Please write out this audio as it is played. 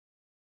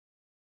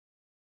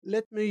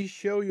Let me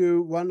show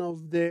you one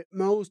of the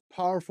most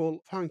powerful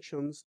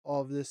functions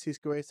of the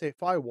CISCO ASA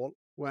firewall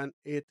when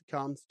it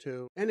comes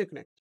to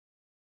AnyConnect.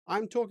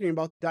 I'm talking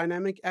about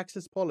Dynamic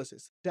Access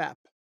Policies, DAP.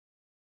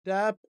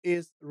 DAP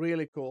is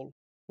really cool.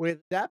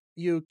 With DAP,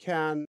 you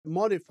can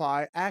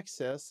modify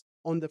access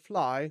on the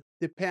fly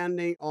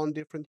depending on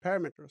different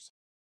parameters.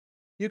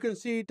 You can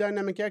see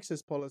Dynamic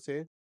Access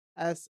Policy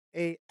as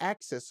an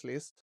access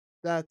list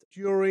that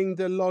during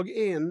the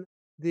login,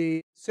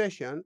 the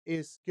session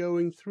is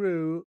going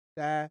through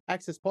the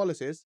access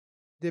policies.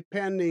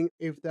 Depending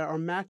if there are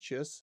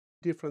matches,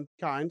 different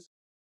kinds,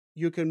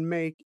 you can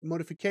make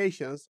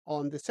modifications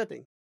on the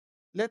setting.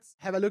 Let's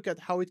have a look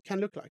at how it can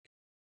look like.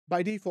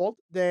 By default,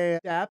 the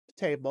app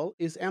table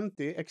is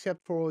empty except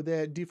for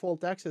the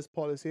default access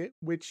policy,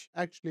 which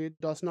actually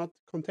does not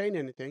contain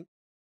anything.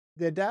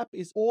 The DAP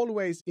is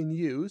always in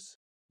use,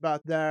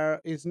 but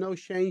there is no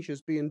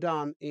changes being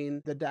done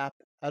in the DAP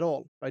at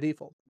all by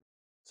default.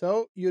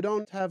 So you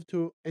don't have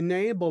to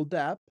enable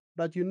DAP,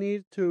 but you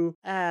need to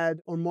add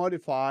or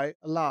modify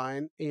a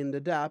line in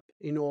the DAP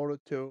in order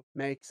to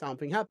make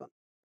something happen.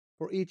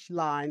 For each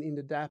line in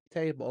the DAP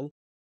table,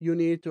 you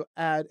need to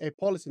add a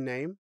policy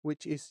name,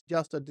 which is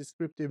just a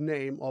descriptive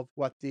name of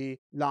what the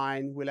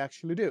line will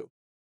actually do.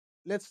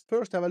 Let's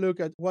first have a look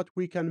at what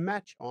we can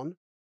match on.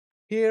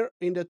 Here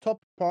in the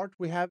top part,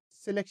 we have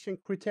selection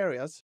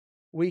criteria.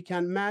 We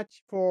can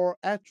match for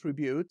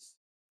attributes.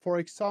 For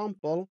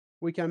example,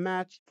 we can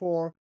match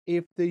for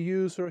if the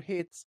user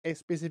hits a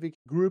specific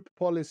group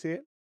policy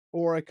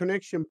or a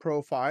connection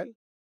profile,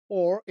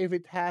 or if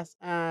it has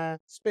a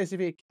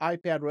specific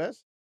IP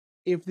address,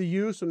 if the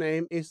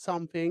username is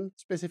something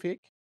specific.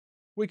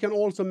 We can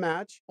also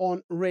match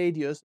on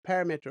radius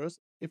parameters.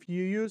 If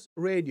you use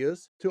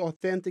radius to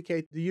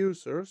authenticate the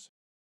users,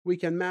 we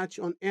can match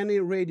on any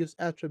radius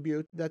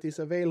attribute that is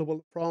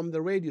available from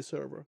the radius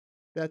server.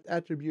 That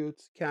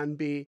attributes can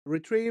be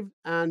retrieved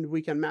and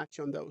we can match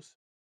on those.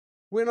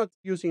 We're not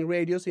using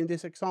radius in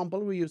this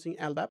example, we're using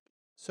LDAP.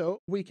 So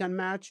we can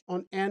match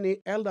on any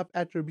LDAP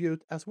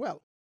attribute as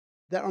well.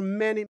 There are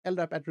many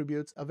LDAP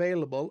attributes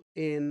available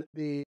in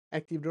the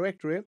Active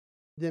Directory.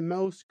 The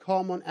most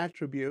common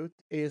attribute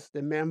is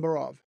the member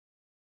of.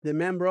 The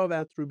member of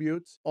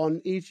attributes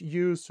on each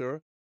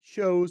user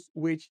shows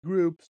which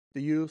groups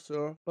the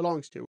user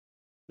belongs to.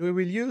 We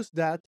will use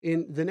that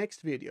in the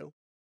next video.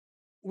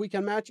 We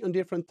can match on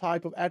different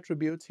type of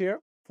attributes here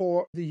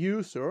for the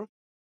user,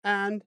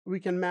 and we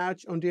can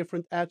match on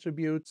different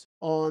attributes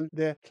on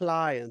the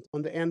client,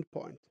 on the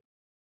endpoint.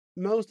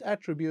 Most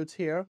attributes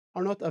here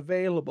are not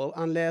available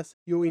unless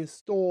you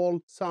install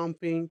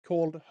something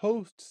called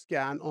host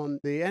scan on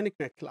the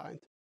AnyConnect client.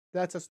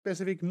 That's a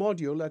specific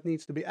module that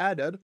needs to be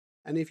added.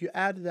 And if you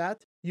add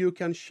that, you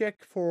can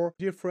check for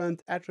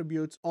different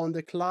attributes on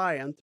the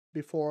client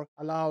before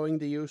allowing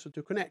the user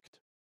to connect.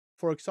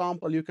 For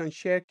example, you can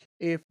check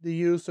if the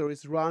user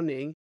is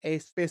running a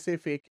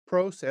specific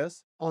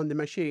process on the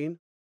machine.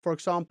 For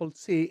example,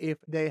 see if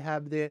they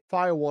have the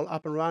firewall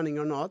up and running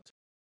or not.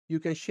 You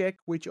can check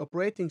which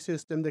operating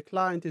system the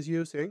client is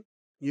using.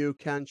 You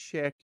can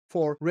check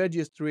for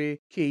registry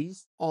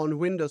keys on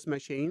Windows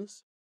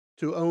machines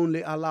to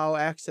only allow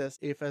access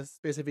if a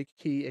specific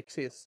key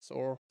exists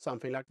or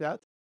something like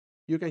that.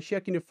 You can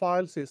check in the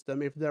file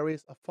system if there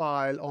is a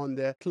file on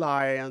the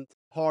client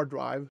hard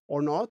drive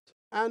or not,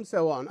 and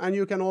so on. And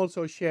you can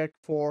also check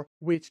for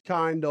which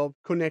kind of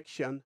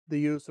connection the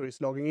user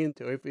is logging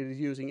into, if it is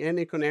using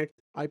AnyConnect,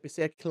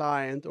 IPsec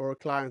client, or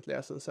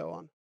clientless, and so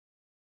on.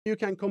 You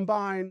can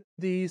combine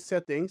these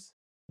settings,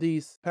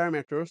 these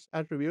parameters,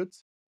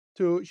 attributes,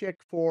 to check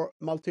for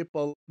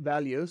multiple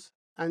values.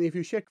 And if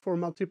you check for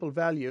multiple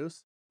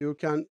values, you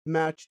can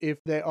match if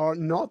they are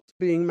not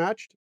being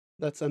matched.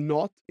 That's a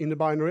not in the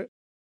binary.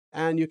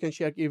 And you can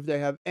check if they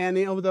have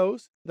any of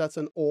those. That's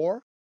an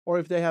or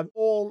if they have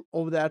all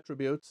of the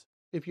attributes.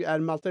 If you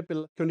add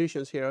multiple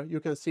conditions here, you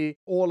can see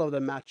all of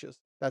the matches.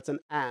 That's an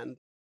and.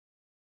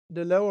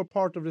 The lower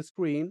part of the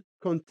screen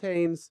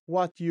contains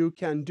what you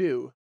can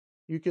do.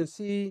 You can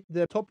see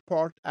the top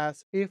part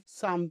as if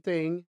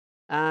something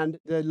and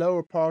the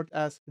lower part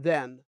as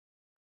then.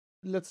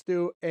 Let's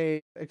do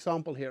an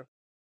example here.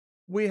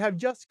 We have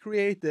just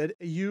created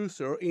a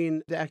user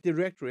in the Active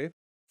Directory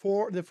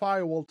for the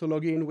firewall to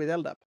log in with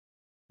LDAP.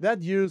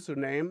 That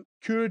username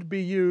could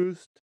be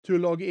used to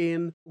log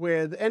in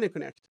with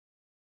AnyConnect.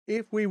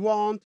 If we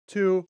want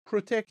to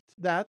protect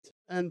that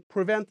and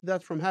prevent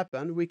that from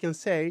happening, we can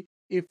say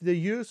if the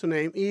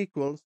username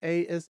equals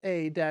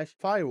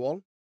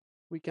ASA-firewall,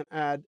 we can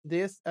add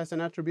this as an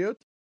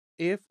attribute.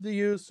 If the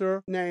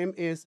username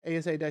is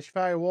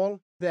ASA-firewall,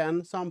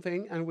 then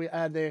something, and we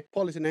add the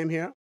policy name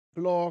here,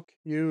 block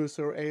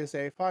user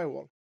ASA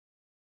firewall.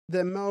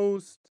 The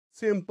most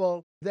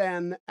simple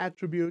then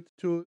attribute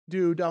to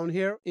do down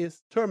here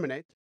is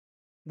terminate.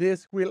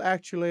 This will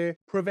actually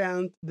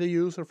prevent the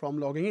user from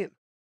logging in.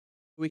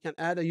 We can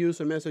add a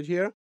user message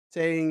here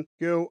saying,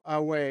 go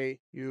away,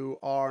 you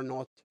are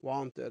not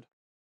wanted.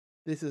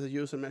 This is a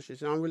user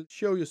message, and I will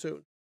show you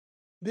soon.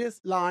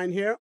 This line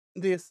here,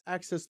 this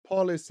access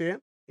policy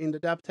in the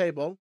DAP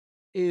table,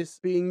 is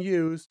being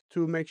used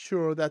to make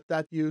sure that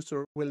that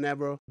user will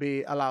never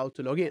be allowed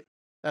to log in.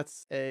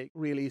 That's a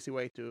really easy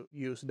way to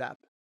use that.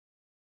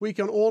 We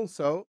can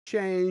also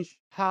change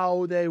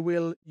how they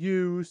will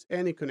use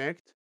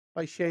AnyConnect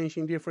by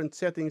changing different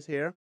settings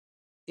here.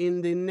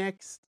 In the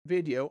next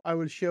video, I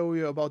will show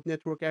you about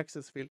network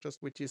access filters,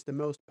 which is the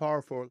most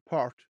powerful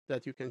part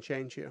that you can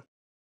change here.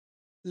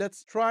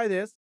 Let's try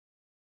this.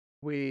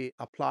 We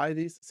apply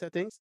these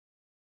settings.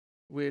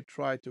 We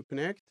try to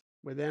connect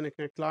with the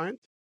AnyConnect client.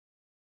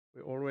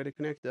 We're already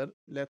connected.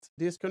 Let's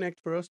disconnect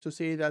first to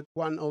see that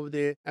one of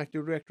the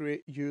Active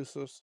Directory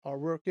users are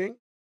working.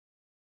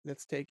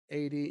 Let's take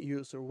AD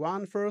user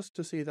 1 first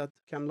to see that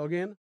can log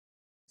in.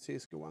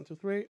 Cisco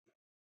 123.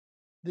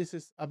 This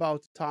is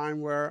about the time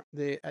where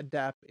the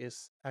adapt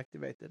is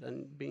activated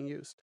and being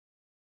used.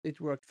 It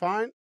worked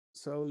fine,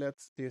 so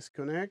let's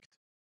disconnect.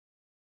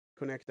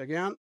 Connect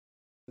again.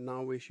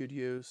 Now we should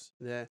use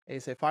the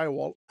ASA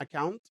firewall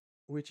account,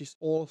 which is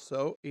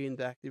also in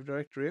the Active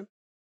Directory.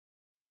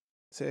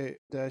 Say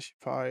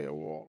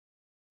 -firewall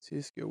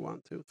Cisco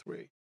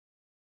 123.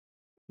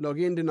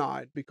 Login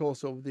denied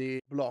because of the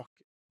block.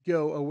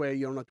 Go away,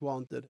 you're not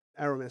wanted.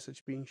 Error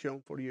message being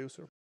shown for the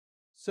user.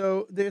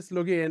 So this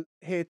login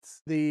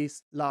hits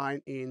this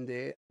line in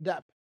the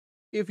DAP.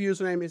 If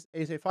username is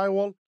ASA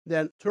firewall,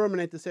 then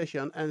terminate the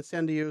session and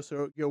send the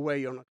user, go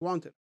away, you're not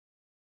wanted.